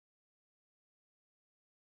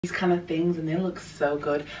these kind of things, and they look so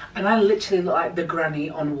good. And I literally look like the granny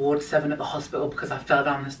on ward 7 at the hospital because I fell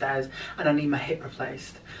down the stairs and I need my hip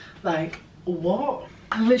replaced. Like, what?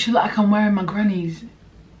 I literally look like I'm wearing my granny's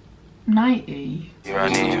 90.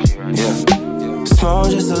 Yeah. Small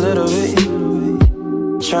just a little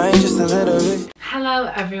bit, try just a little bit.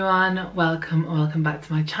 Hello everyone, welcome back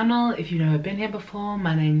to my channel. If you've never been here before,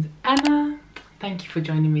 my name's Emma. Thank you for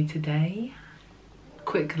joining me today.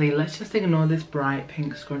 Quickly, let's just ignore this bright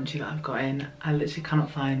pink scrunchie that I've got in. I literally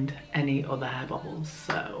cannot find any other hair bubbles,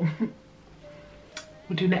 so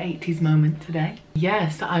we're doing an 80s moment today.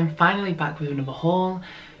 Yes, I'm finally back with another haul.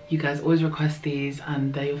 You guys always request these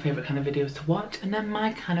and they're your favourite kind of videos to watch, and they're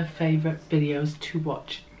my kind of favourite videos to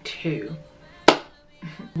watch too.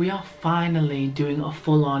 We are finally doing a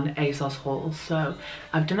full-on ASOS haul. So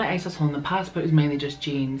I've done an ASOS haul in the past, but it was mainly just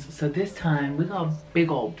jeans. So this time we got a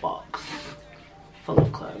big old box full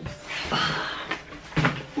of clothes.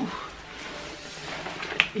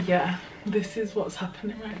 Yeah, this is what's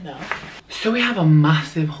happening right now. So we have a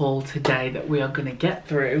massive haul today that we are gonna get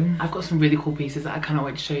through. I've got some really cool pieces that I cannot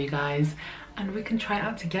wait to show you guys, and we can try it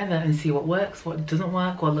out together and see what works, what doesn't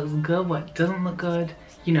work, what looks good, what doesn't look good,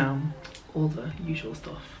 you know, all the usual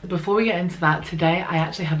stuff. Before we get into that, today I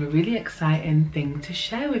actually have a really exciting thing to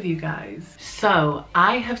share with you guys. So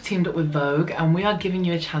I have teamed up with Vogue and we are giving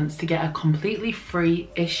you a chance to get a completely free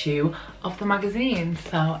issue of the magazine.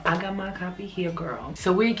 So I got my copy here, girl.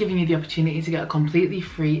 So we're giving you the opportunity to get a completely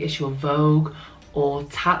free issue of Vogue or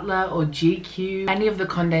Tatler or GQ, any of the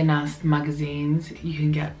Condé Nast magazines. You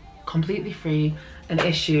can get completely free an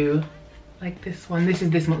issue like this one. This is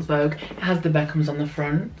this month's Vogue. It has the Beckhams on the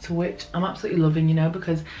front, to which I'm absolutely loving, you know,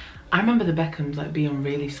 because I remember the Beckhams like being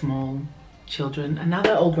really small children and now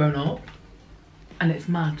they're all grown up and it's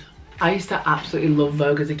mad. I used to absolutely love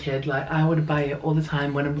Vogue as a kid. Like, I would buy it all the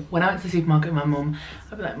time. When I went to the supermarket with my mum,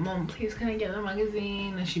 I'd be like, Mum, please can I get the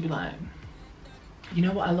magazine? And she'd be like, you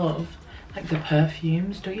know what I love? Like the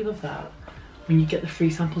perfumes. Don't you love that? When you get the free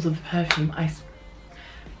samples of the perfume. I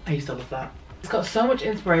used to love that. It's got so much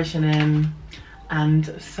inspiration in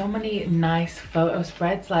and so many nice photo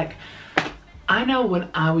spreads. Like, I know when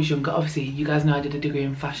I was younger, obviously you guys know I did a degree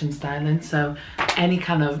in fashion styling, so any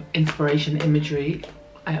kind of inspiration imagery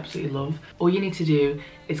I absolutely love. All you need to do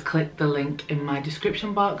is click the link in my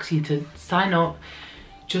description box. You need to sign up,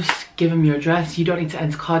 just give them your address. You don't need to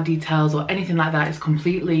enter card details or anything like that. It's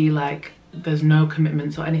completely like, there's no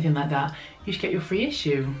commitments or anything like that. You should get your free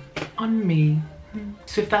issue on me.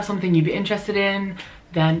 So if that's something you'd be interested in,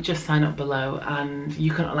 then just sign up below and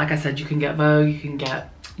you can, like I said, you can get Vogue, you can get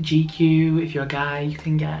GQ if you're a guy, you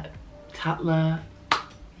can get Tatler,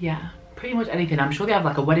 yeah, pretty much anything. I'm sure they have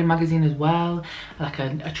like a wedding magazine as well, like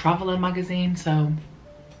a traveler magazine, so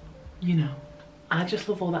you know. I just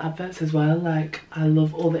love all the adverts as well. Like, I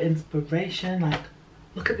love all the inspiration. Like,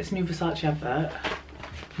 look at this new Versace advert.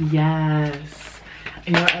 Yes. And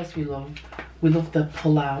you know what else we love? We love the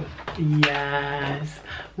pull out. Yes,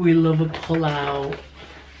 we love a pull out.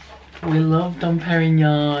 We love Dom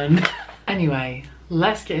Perignon. Anyway,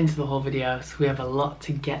 let's get into the whole video. So we have a lot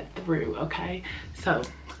to get through, okay? So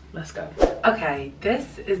let's go. Okay,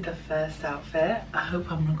 this is the first outfit. I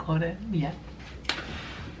hope I'm recording. Yeah.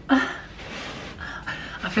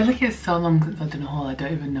 I feel like it's so long since I've done a haul, I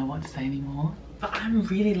don't even know what to say anymore. But I'm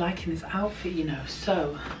really liking this outfit, you know.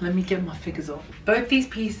 So let me get my figures up. Both these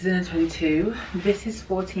pieces in a 22. This is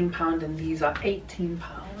 £14 and these are £18.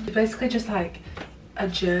 It's basically just like a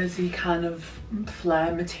jersey kind of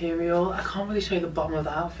flare material. I can't really show you the bottom of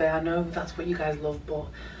the outfit. I know that's what you guys love, but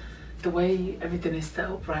the way everything is set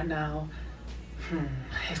up right now,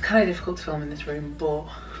 it's kind of difficult to film in this room, but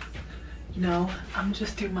you know, I'm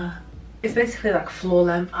just doing my... It's basically like floor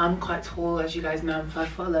length. I'm quite tall, as you guys know, I'm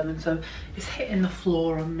 5'11", so it's hitting the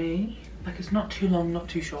floor on me. Like, it's not too long, not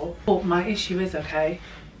too short. But my issue is, okay,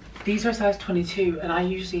 these are a size 22 and I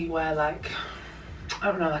usually wear like,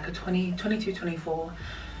 I don't know, like a 22, 24.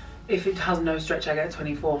 If it has no stretch, I get a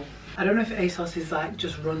 24. I don't know if ASOS is like,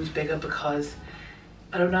 just runs bigger because,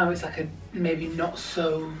 I don't know, it's like a maybe not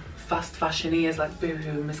so fast fashion-y as like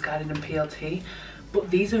Boohoo, Misguided and PLT.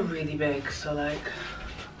 But these are really big, so like,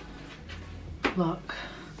 look,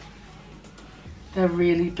 they're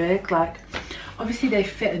really big. Like, obviously they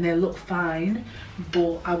fit and they look fine,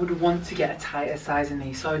 but I would want to get a tighter size in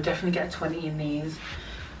these, so I would definitely get a 20 in these,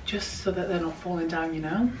 just so that they're not falling down, you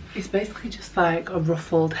know. It's basically just like a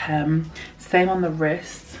ruffled hem, same on the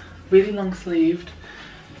wrists, really long sleeved,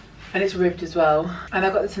 and it's ribbed as well. And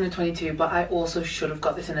I got this in a 22, but I also should have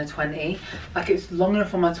got this in a 20. Like, it's long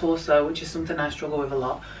enough on my torso, which is something I struggle with a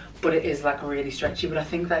lot, but it is like really stretchy. But I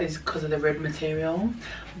think that is because of the rib material.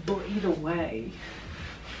 But either way,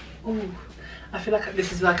 Ooh, I feel like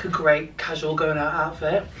this is like a great casual going out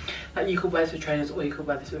outfit. Like you could wear this with trainers or you could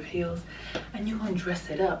wear this with heels and you can dress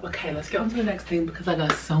it up. Okay, let's get on to the next thing because I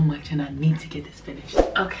got so much and I need to get this finished.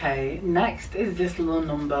 Okay, next is this little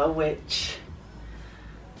number which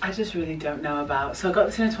I just really don't know about. So I got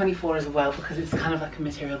this in a 24 as well because it's kind of like a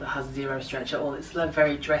material that has zero stretch at all. It's a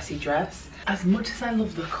very dressy dress. As much as I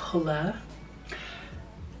love the colour,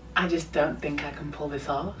 I just don't think I can pull this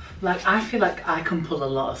off. Like I feel like I can pull a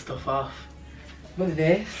lot of stuff off. But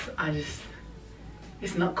this,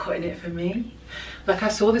 it's not cutting it for me. Like I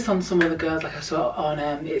saw this on some other girls, like I saw it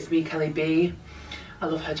on It's Me Kelly B. I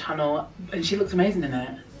love her channel and she looks amazing in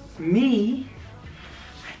it. Me,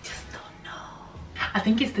 I just don't know. I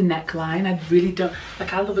think it's the neckline. I really don't,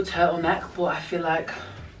 like I love a turtleneck, but I feel like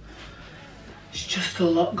it's just a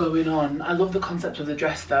lot going on. I love the concept of the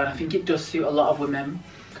dress though, and I think it does suit a lot of women.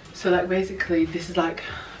 So like basically this is like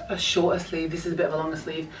a shorter sleeve, this is a bit of a longer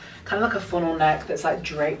sleeve, kind of like a funnel neck that's like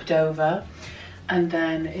draped over, and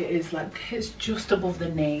then it is like, it's just above the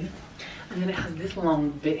knee, and then it has this long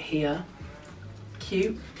bit here,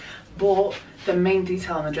 cute, but the main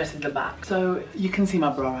detail on the dress is the back. So you can see my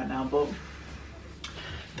bra right now, but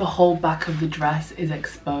the whole back of the dress is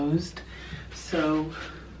exposed, so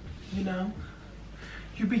you know,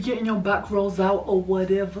 you be getting your back rolls out or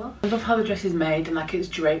whatever. I love how the dress is made and like it's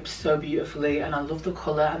draped so beautifully, and I love the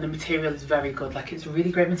colour and the material is very good. Like it's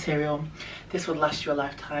really great material. This would last you a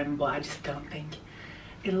lifetime, but I just don't think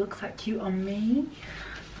it looks that cute on me.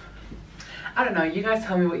 I don't know, you guys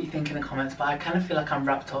tell me what you think in the comments, but I kind of feel like I'm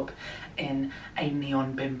wrapped up in a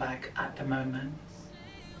neon bin bag at the moment.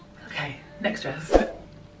 Okay, next dress.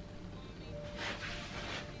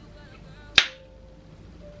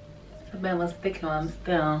 Bella's thick one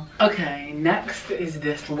still. Okay, next is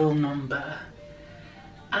this little number,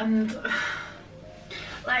 and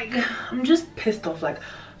like I'm just pissed off. Like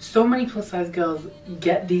so many plus size girls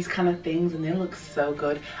get these kind of things and they look so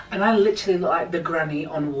good, and I literally look like the granny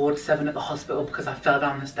on ward 7 at the hospital because I fell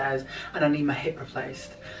down the stairs and I need my hip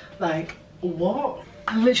replaced. Like what?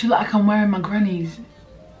 I literally look like I'm wearing my granny's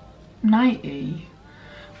nightie.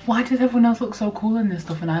 Why does everyone else look so cool in this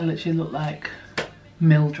stuff and I literally look like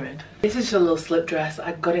Mildred? This is just a little slip dress.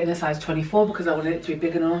 I got it in a size 24 because I wanted it to be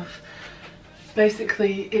big enough.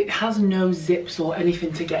 Basically it has no zips or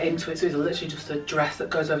anything to get into it, so it's literally just a dress that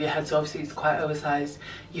goes over your head, so obviously it's quite oversized.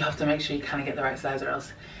 You have to make sure you kind of get the right size or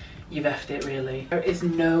else you've effed it really. There is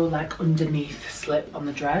no like underneath slip on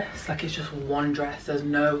the dress, like it's just one dress, there's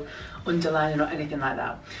no underlining or anything like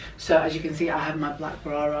that. So as you can see I have my black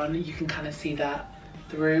bra on, you can kind of see that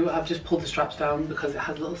through. I've just pulled the straps down because it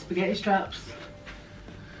has little spaghetti straps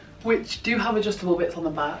which do have adjustable bits on the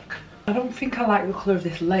back. I don't think I like the colour of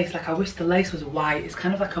this lace. Like I wish the lace was white. It's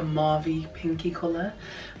kind of like a mauvey pinky colour,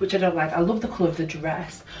 which I don't like. I love the colour of the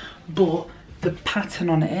dress, but the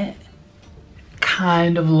pattern on it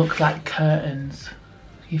kind of looks like curtains.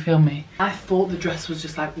 You feel me? I thought the dress was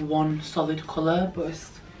just like one solid colour, but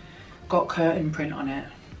it's got curtain print on it.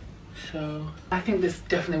 So I think this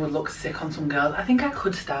definitely would look sick on some girls. I think I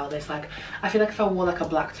could style this. Like I feel like if I wore like a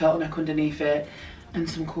black turtleneck underneath it and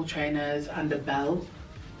some cool trainers and a belt,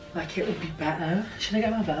 like it would be better. Should I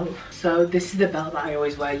get my belt? So this is the belt that I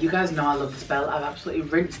always wear. You guys know I love this belt. I've absolutely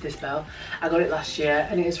rinsed this belt. I got it last year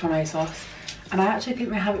and it is from ASOS, and I actually think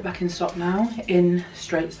they have it back in stock now in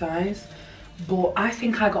straight size, but I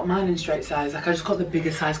think I got mine in straight size. Like I just got the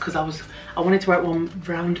bigger size because I wanted to wear one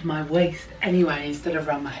round my waist anyway instead of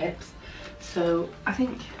around my hips. So I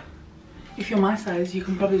think if you're my size you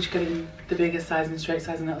can probably just get in the bigger size in straight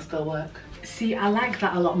size and it'll still work. See, I like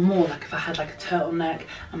that a lot more. Like if I had like a turtleneck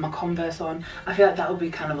and my Converse on, I feel like that would be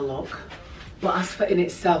kind of a look. But as for in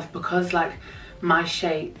itself, because like my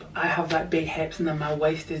shape, I have like big hips and then my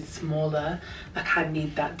waist is smaller, like I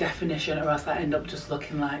need that definition or else I end up just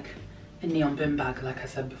looking like a neon bin bag, like I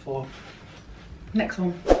said before. Next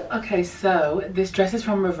one. Okay, so this dress is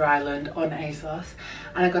from River Island on ASOS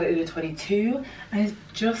and I got it in a 22 and it's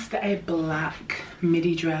just a black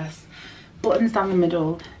midi dress, buttons down the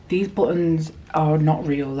middle. These buttons are not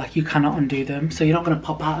real, like you cannot undo them, so you're not going to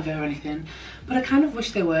pop out of it or anything, but I kind of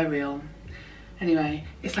wish they were real. Anyway,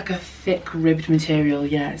 it's like a thick ribbed material.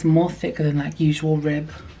 Yeah, it's more thicker than like usual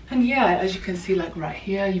rib. And yeah, as you can see, like right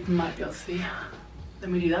here, you might be able to see, let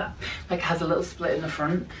me do that, like it has a little split in the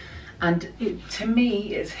front, and it, to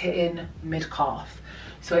me it's hitting mid-calf,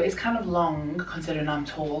 so it is kind of long considering I'm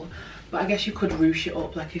tall, but I guess you could ruche it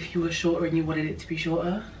up like if you were shorter and you wanted it to be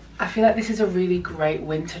shorter. I feel like this is a really great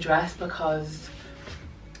winter dress because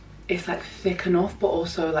it's like thick enough but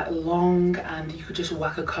also like long, and you could just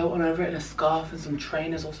whack a coat on over it and a scarf and some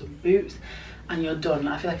trainers or some boots and you're done.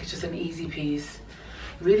 I feel like it's just an easy piece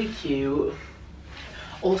Really cute.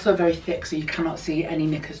 Also very thick, so you cannot see any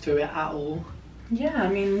knickers through it at all. Yeah, I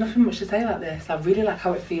mean, nothing much to say about this. I really like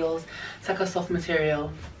how it feels. It's like a soft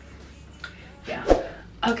material. Yeah.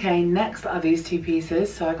 Okay, next are these two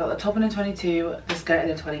pieces. So I got the top in a 22, the skirt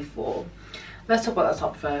in a 24. Let's talk about the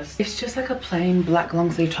top first. It's just like a plain black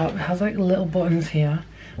long sleeve top. It has like little buttons here,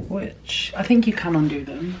 which I think you can undo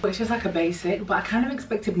them. But it's just like a basic, but I kind of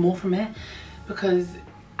expected more from it because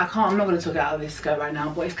I'm not going to talk it out of this skirt right now,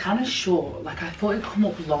 but it's kind of short. Like I thought it'd come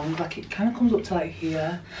up long, like it kind of comes up to like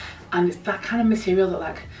here. And it's that kind of material that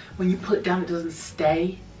like when you put it down it doesn't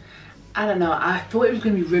stay. I don't know, I thought it was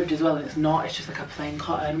going to be ribbed as well, and it's not. It's just like a plain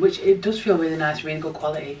cotton, which it does feel really nice, really good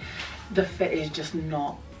quality. The fit is just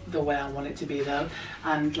not the way I want it to be though,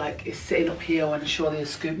 and like it's sitting up here when surely a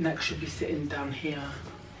scoop neck should be sitting down here.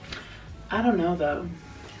 I don't know though,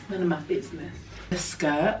 it's none of my business. The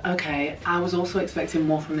skirt, okay, I was also expecting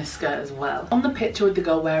more from this skirt as well. On the picture with the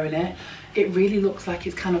girl wearing it, it really looks like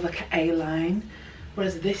it's kind of like an A-line,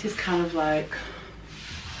 whereas this is kind of like,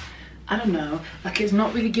 I don't know, like it's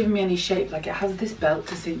not really giving me any shape. Like it has this belt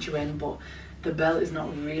to cinch you in, but the belt is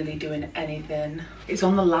not really doing anything. It's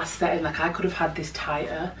on the last setting, like I could have had this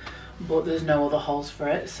tighter, but there's no other holes for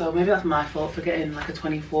it. So maybe that's my fault for getting like a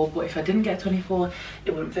 24, but if I didn't get a 24,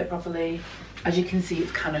 it wouldn't fit properly. As you can see,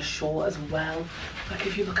 it's kind of short as well. Like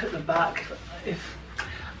if you look at the back, if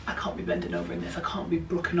I can't be bending over in this, I can't be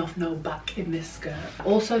brooking off no back in this skirt.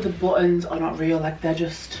 Also the buttons are not real, like they're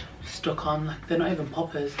just stuck on, like they're not even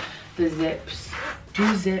poppers. The zips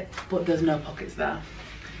do zip, but there's no pockets there.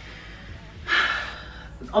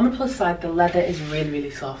 On the plus side, the leather is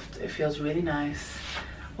really soft. It feels really nice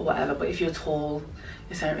or whatever, but if you're tall,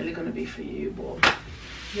 this ain't really gonna be for you. But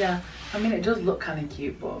yeah, I mean it does look kind of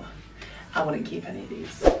cute, but I wouldn't keep any of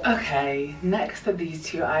these. Okay, next are these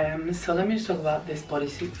two items. So let me just talk about this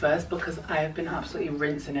bodysuit first because I have been absolutely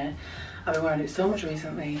rinsing it. I've been wearing it so much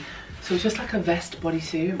recently. So it's just like a vest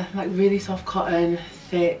bodysuit, like really soft cotton,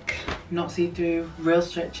 thick, not see-through, real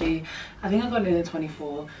stretchy. I think I got it in a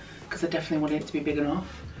 24 because I definitely wanted it to be big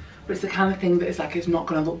enough. But it's the kind of thing that is like, it's not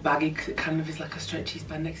gonna look baggy because it kind of is like a stretchy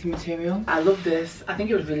spandexy material. I love this. I think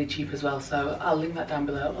it was really cheap as well, so I'll link that down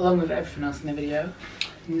below along with everything else in the video.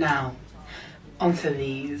 Now, onto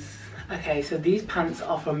these. Okay, so these pants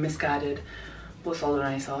are from Misguided, but sold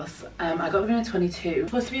on ASOS. I got them in a 22. It's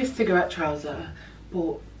supposed to be a cigarette trouser,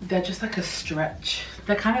 but they're just like a stretch.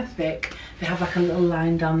 They're kind of thick. They have like a little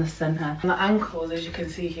line down the center. And the ankles, as you can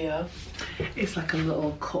see here, it's like a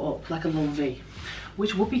little cut up, like a little V,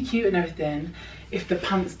 which would be cute and everything if the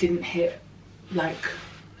pants didn't hit like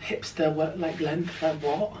hipster like length. Like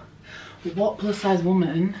what plus size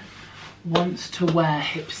woman wants to wear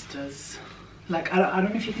hipsters? Like I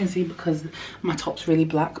don't know if you can see because my top's really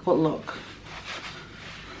black, but look,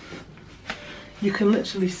 you can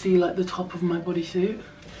literally see like the top of my bodysuit.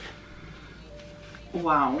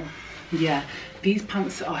 Wow. Yeah, these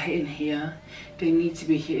pants are hitting here. They need to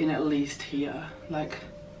be hitting at least here. Like,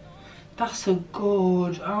 that's so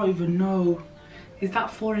good. I don't even know. Is that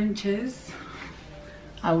 4 inches?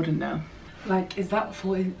 I wouldn't know. Like, is that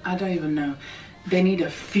 4 inches? I don't even know. They need a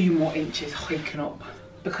few more inches hiking up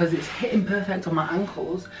because it's hitting perfect on my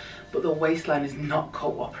ankles, but the waistline is not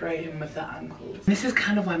cooperating with the ankles. This is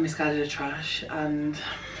kind of why Misguided are trash, and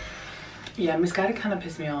yeah, Misguided kind of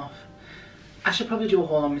pissed me off. I should probably do a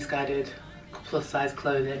haul on Misguided plus size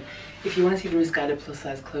clothing. If you want to see the Misguided plus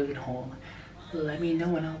size clothing haul, let me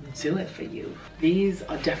know and I'll do it for you. These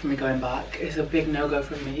are definitely going back. It's a big no-go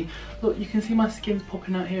from me. Look, you can see my skin's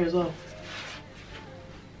popping out here as well.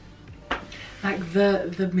 Like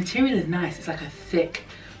the material is nice. It's like a thick,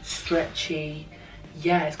 stretchy,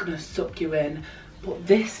 yeah, it's gonna suck you in. But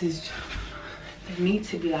this is, they need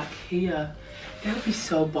to be like here. They would be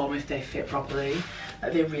so bomb if they fit properly.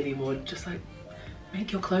 Like they really would. Just like,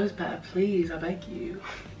 make your clothes better, please, I beg you.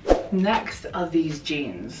 Next are these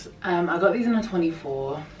jeans. I got these in a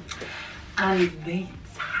 24 and they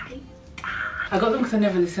tight. I got them because I've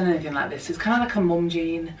never really seen anything like this. It's kind of like a mum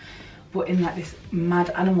jean, but in like this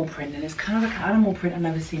mad animal print, and it's kind of like an animal print I've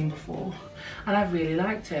never seen before, and I really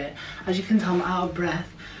liked it. As you can tell, I'm out of breath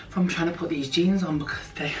from trying to put these jeans on because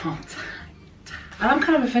they are tight. And I'm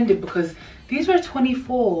kind of offended because these were a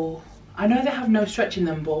 24. I know they have no stretch in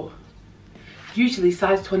them, but usually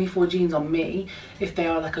size 24 jeans on me, if they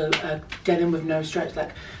are like a denim with no stretch,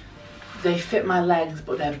 like they fit my legs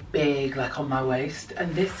but they're big like on my waist,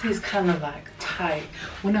 and this is kind of like tight.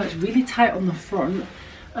 Well no, it's really tight on the front,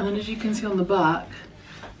 and then as you can see on the back,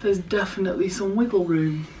 there's definitely some wiggle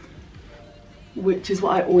room, which is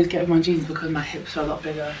what I always get with my jeans because my hips are a lot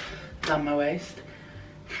bigger than my waist.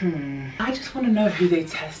 I just want to know who they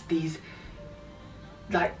test these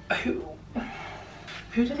like, who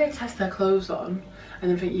do they test their clothes on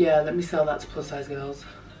and then think, yeah, let me sell that to plus size girls?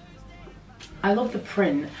 I love the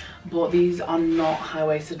print, but these are not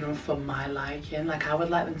high-waisted enough for my liking. Like, I would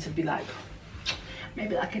like them to be like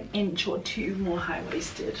maybe like an inch or two more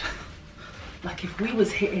high-waisted. Like, if we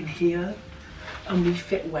was hitting here and we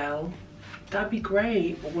fit well, that'd be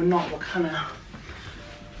great, but we're not. We're kind of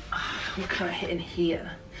hitting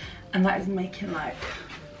here, and that is making like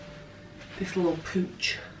this little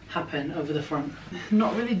pooch happen over the front.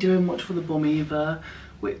 Not really doing much for the bum either,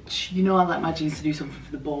 which, you know, I like my jeans to do something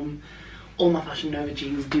for the bum. All my Fashion Nova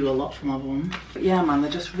jeans do a lot for my bum. But yeah, man,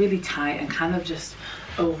 they're just really tight and kind of just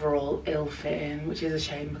overall ill-fitting, which is a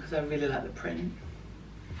shame because I really like the print.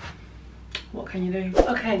 What can you do?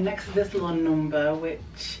 Okay, next is this little number,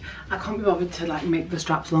 which I can't be bothered to like make the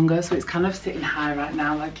straps longer, so it's kind of sitting high right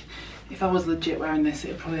now. Like, if I was legit wearing this,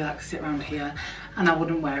 it'd probably like sit around here, and I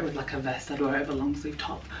wouldn't wear it with like a vest. I'd wear it with a long sleeve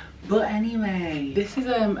top. But anyway, this is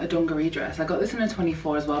a dungaree dress. I got this in a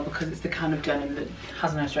 24 as well because it's the kind of denim that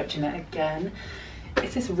has no stretch in it again.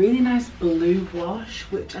 It's this really nice blue wash,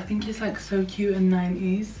 which I think is like so cute in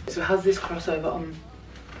 90s. So it has this crossover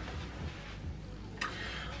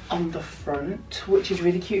on the front, which is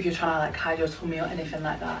really cute if you're trying to like hide your tummy or anything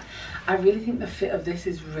like that. I really think the fit of this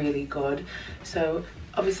is really good. So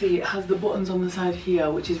obviously it has the buttons on the side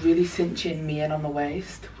here, which is really cinching me in on the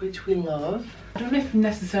waist, which we love. I don't know if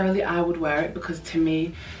necessarily I would wear it because to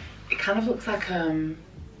me it kind of looks like a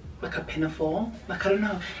pinafore. Like, I don't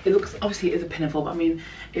know, it looks, obviously it is a pinafore, but I mean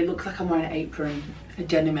it looks like I'm wearing an apron, a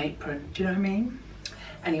denim apron. Do you know what I mean?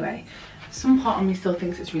 Anyway, some part of me still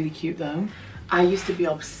thinks it's really cute though. I used to be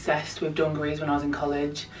obsessed with dungarees when I was in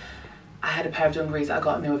college. I had a pair of dungarees that I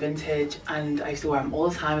got and they were vintage, and I used to wear them all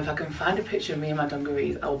the time. If I can find a picture of me in my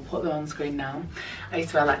dungarees, I will put them on screen now. I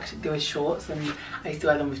used to wear like, they were shorts, and I used to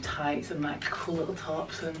wear them with tights and like cool little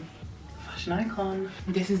tops, and fashion icon.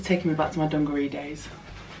 This is taking me back to my dungaree days.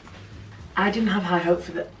 I didn't have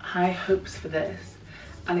high hopes for this,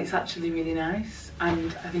 and it's actually really nice,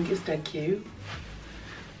 and I think it's dead cute.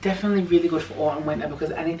 Definitely really good for autumn winter because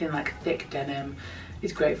anything like thick denim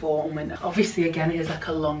is great for autumn winter. Obviously again it is like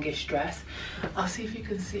a longish dress. I'll see if you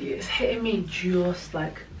can see, it's hitting me just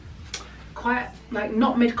like quite like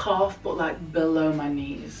not mid-calf but like below my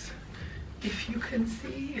knees, if you can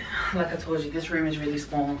see. Like I told you, this room is really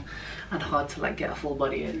small and hard to like get a full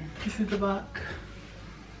body in. This is the back.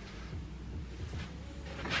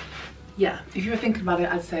 Yeah, if you were thinking about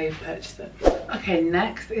it, I'd say purchase it. Okay,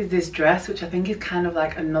 next is this dress, which I think is kind of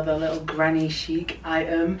like another little granny chic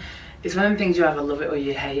item. It's one of the things you either love it or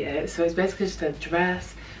you hate it. So it's basically just a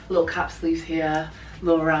dress, little cap sleeves here,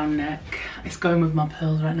 little round neck. It's going with my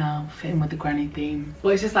pearls right now, fitting with the granny theme. But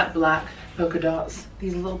it's just like black polka dots,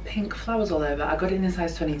 these little pink flowers all over. I got it in a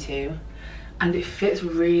size 22 and it fits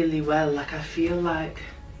really well. Like, I feel like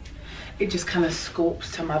it just kind of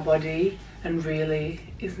sculpts to my body and really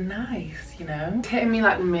is nice, you know? It's hitting me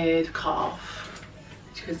like mid-calf,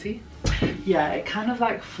 as you can see. Yeah, it kind of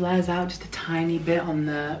like flares out just a tiny bit on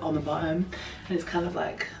the bottom, and it's kind of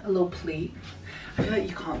like a little pleat. I feel like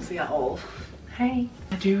you can't see at all. Hey,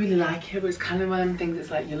 I do really like it, but it's kind of one of them things, it's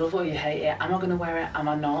like you love it or you hate it. Am I gonna wear it? Am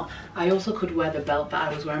I not? I also could wear the belt that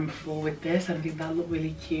I was wearing before with this, and I think that looked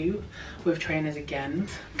really cute with trainers again.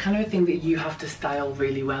 Kind of a thing that you have to style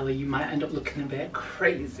really well or you might end up looking a bit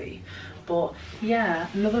crazy. But yeah,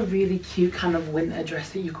 another really cute kind of winter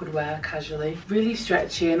dress that you could wear casually. Really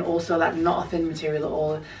stretchy and also like not a thin material at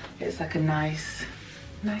all. It's like a nice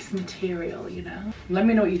material, you know? Let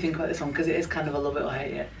me know what you think about this one because it is kind of a love it or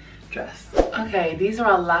hate it dress. Okay, these are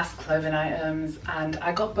our last clothing items, and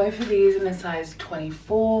I got both of these in a size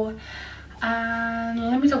 24. And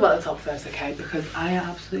let me talk about the top first, okay, because I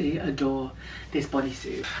absolutely adore this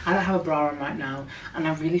bodysuit. I don't have a bra on right now and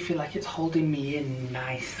I really feel like it's holding me in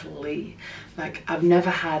nicely. Like, I've never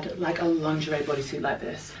had like a lingerie bodysuit like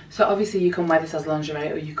this. So obviously you can wear this as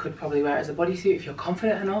lingerie or you could probably wear it as a bodysuit if you're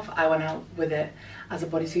confident enough. I went out with it as a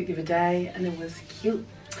bodysuit the other day and it was cute.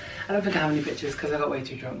 I don't think I have any pictures because I got way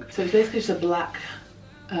too drunk. So it's basically just a black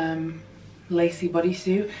lacy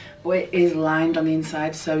bodysuit, but it is lined on the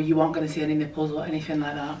inside, so you aren't going to see any nipples or anything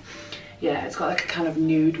like that. Yeah, it's got like a kind of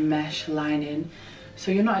nude mesh lining,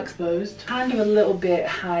 so you're not exposed. Kind of a little bit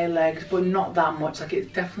high legs, but not that much. Like,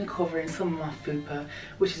 it's definitely covering some of my fupa,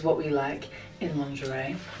 which is what we like in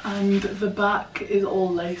lingerie. And the back is all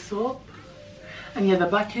lace up, and yeah, the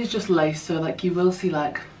back is just lace, so like you will see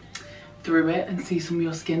like through it and see some of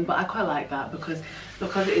your skin, but I quite like that because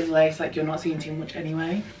it is lace, like you're not seeing too much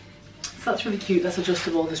anyway. So that's really cute. That's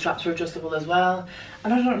adjustable. The straps are adjustable as well.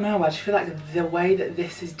 And I don't know, I just feel like the way that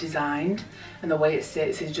this is designed and the way it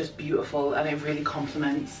sits is just beautiful, and it really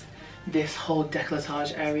complements this whole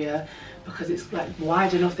décolletage area, because it's like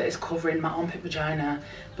wide enough that it's covering my armpit vagina,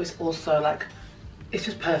 but it's also like, it's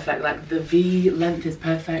just perfect. Like the V length is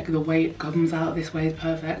perfect, the way it comes out this way is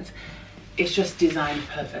perfect. It's just designed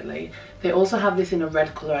perfectly. They also have this in a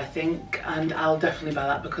red colour, I think, and I'll definitely buy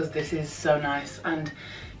that because this is so nice, and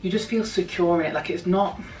you just feel secure in it. Like it's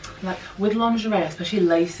not, like with lingerie, especially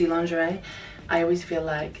lacy lingerie, I always feel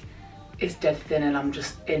like it's dead thin and I'm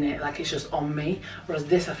just in it, like it's just on me. Whereas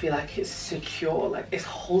this, I feel like it's secure, like it's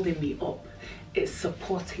holding me up, it's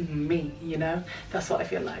supporting me, you know? That's what I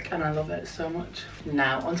feel like, and I love it so much.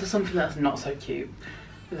 Now onto something that's not so cute,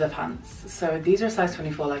 the pants. So these are size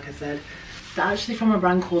 24, like I said. They're actually from a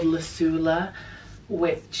brand called Lasula,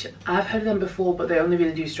 which I've heard of them before, but they only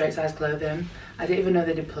really do straight size clothing. I didn't even know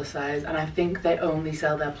they did plus size, and I think they only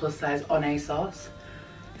sell their plus size on ASOS.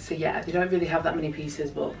 So yeah, they don't really have that many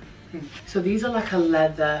pieces, but so these are like a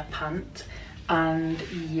leather pant, and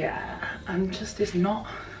yeah, and just, it's not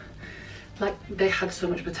like, they had so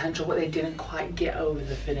much potential but they didn't quite get over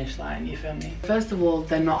the finish line, you feel me? First of all,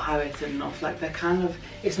 they're not high-waisted enough. Like they're kind of,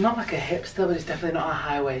 it's not like a hipster, but it's definitely not a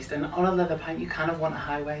high waist, and on a leather pant you kind of want a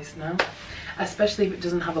high waist now, especially if it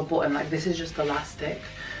doesn't have a button. Like this is just elastic,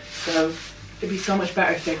 so it'd be so much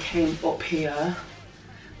better if they came up here.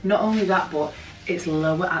 Not only that, but it's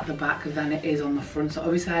lower at the back than it is on the front. So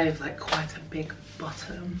obviously I have like quite a big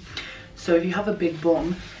bottom, so if you have a big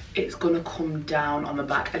bum, it's gonna come down on the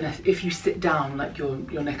back, and if you sit down, like your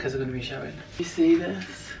knickers are gonna be showing. You see this?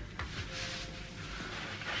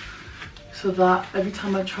 So that every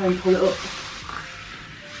time I try and pull it up,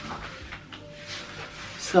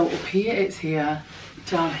 so up here it's here,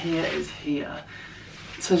 down here it's here.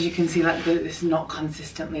 So as you can see, like it's not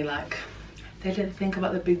consistently, like they didn't think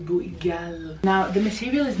about the big booty gal. Now the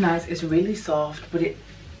material is nice, it's really soft, but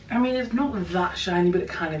I mean, it's not that shiny, but it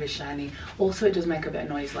kind of is shiny. Also, it does make a bit of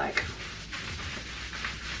noise, like,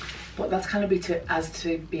 but that's kind of as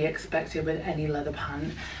to be expected with any leather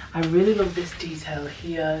pant. I really love this detail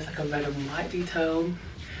here. It's like a red and white detail.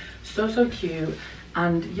 So cute.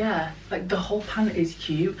 And yeah, like the whole pant is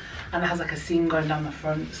cute, and it has like a seam going down the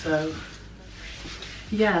front. So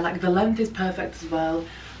yeah, like the length is perfect as well,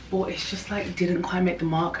 but it's just like didn't quite make the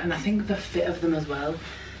mark. And I think the fit of them as well,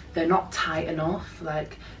 they're not tight enough.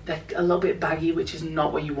 Like they're a little bit baggy, which is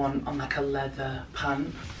not what you want on like a leather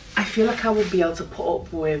pant. I feel like I would be able to put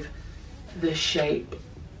up with the shape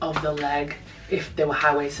of the leg if they were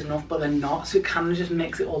high-waisted enough, but they're not, so it kind of just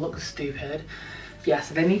makes it all look stupid. Yeah,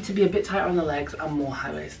 so they need to be a bit tighter on the legs and more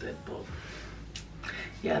high-waisted, but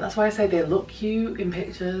yeah, that's why I say they look cute in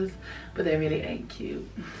pictures, but they really ain't cute.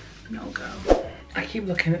 No go. I keep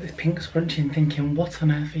looking at this pink scrunchie and thinking, what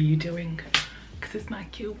on earth are you doing? Because it's not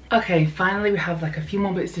cute. Okay, finally we have like a few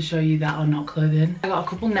more bits to show you that are not clothing. I got a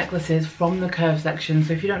couple necklaces from the Curve section.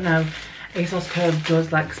 So if you don't know, ASOS Curve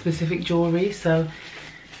does like specific jewelry. So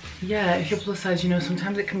yeah, if you're plus size, you know,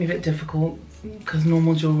 sometimes it can be a bit difficult because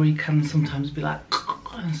normal jewelry can sometimes be like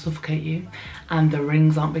and suffocate you, and the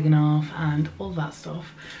rings aren't big enough and all that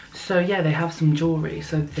stuff. So yeah, they have some jewelry.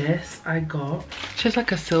 So this I got, just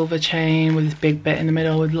like a silver chain with this big bit in the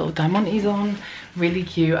middle with little diamantes on. Really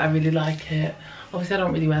cute, I really like it. Obviously I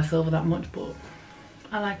don't really wear silver that much, but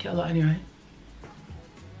I like it a lot anyway.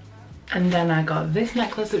 And then I got this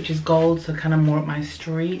necklace, which is gold, so kind of more up my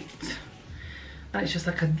street. And it's just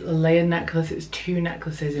like a layered necklace. It's two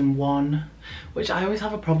necklaces in one, which I always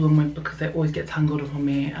have a problem with because they always get tangled up on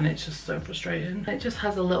me, and it's just so frustrating. It just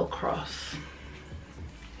has a little cross,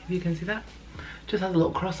 if you can see that. Just has a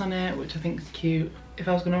little cross on it, which I think is cute. If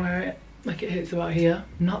I was gonna wear it, like it hits about here.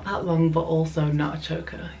 Not that long, but also not a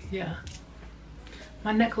choker, yeah.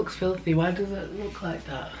 My neck looks filthy, why does it look like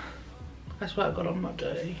that? That's what I got on my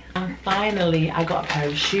day. And finally, I got a pair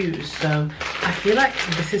of shoes. So I feel like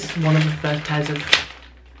this is one of the first pairs of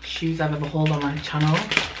shoes I've ever hauled on my channel.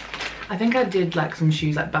 I think I did like some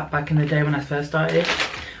shoes like back in the day when I first started,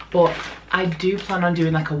 but I do plan on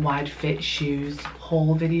doing like a wide fit shoes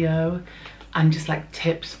haul video and just like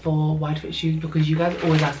tips for wide fit shoes, because you guys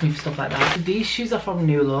always ask me for stuff like that. So these shoes are from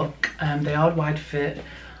New Look. They are wide fit.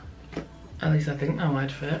 At least I think they're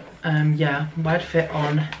wide fit. Yeah, wide fit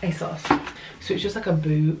on ASOS. So it's just like a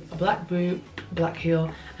boot, a black boot, black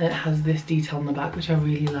heel, and it has this detail on the back, which I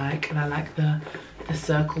really like, and I like the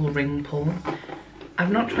circle ring pull.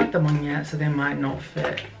 I've not tried them on yet, so they might not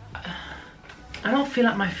fit. I don't feel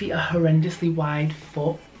like my feet are horrendously wide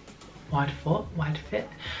fit.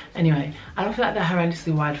 Anyway, I don't feel like they're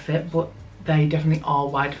horrendously wide fit, but they definitely are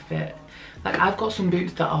wide fit. Like I've got some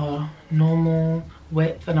boots that are normal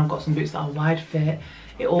width and I've got some boots that are wide fit.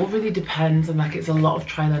 It all really depends, and like it's a lot of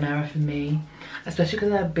trial and error for me, especially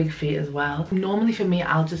because I have big feet as well. Normally for me,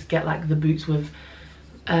 I'll just get like the boots with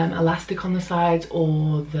elastic on the sides,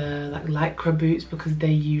 or the like lycra boots, because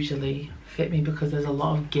they usually fit me because there's a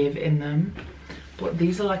lot of give in them. But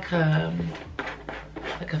these are like a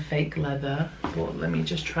fake leather. But let me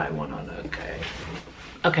just try one on.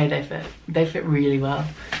 Okay, they fit really well.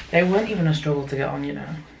 They weren't even a struggle to get on, you know.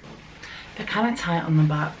 They're kind of tight on the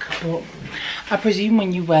back, but I presume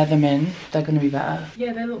when you wear them in, they're going to be better.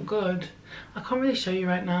 Yeah, they look good. I can't really show you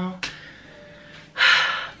right now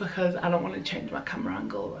because I don't want to change my camera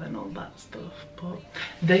angle and all that stuff, but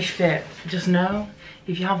they fit. Just know,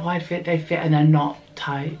 if you have wide fit, they fit and they're not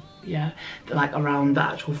tight. Yeah, they're like around the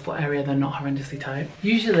actual foot area, they're not horrendously tight.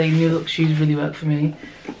 Usually new look shoes really work for me.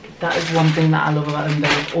 That is one thing that I love about them.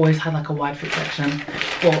 They've always had like a wide fit section,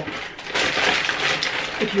 but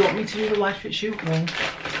if you want me to do the wide fit shoe haul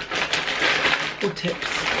or tips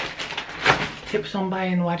on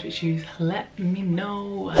buying wide fit shoes, let me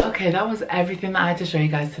know. Okay, that was everything that I had to show you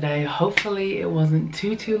guys today. Hopefully it wasn't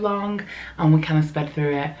too long and we kind of sped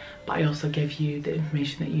through it, but I also gave you the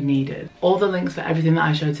information that you needed. All the links for everything that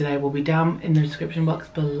I showed today will be down in the description box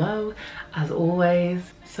below, as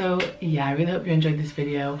always. So yeah, I really hope you enjoyed this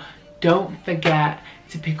video. Don't forget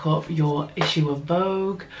to pick up your issue of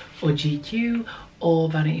Vogue or GQ or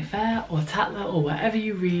Vanity Fair or Tatler or wherever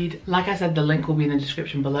you read. Like I said, the link will be in the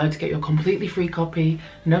description below to get your completely free copy.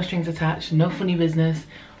 No strings attached, no funny business.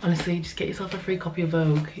 Honestly, just get yourself a free copy of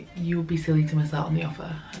Vogue. You would be silly to miss out on the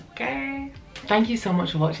offer, okay? Thank you so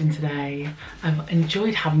much for watching today. I've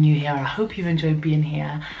enjoyed having you here. I hope you've enjoyed being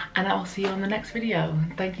here, and I will see you on the next video.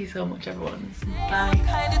 Thank you so much, everyone. Bye.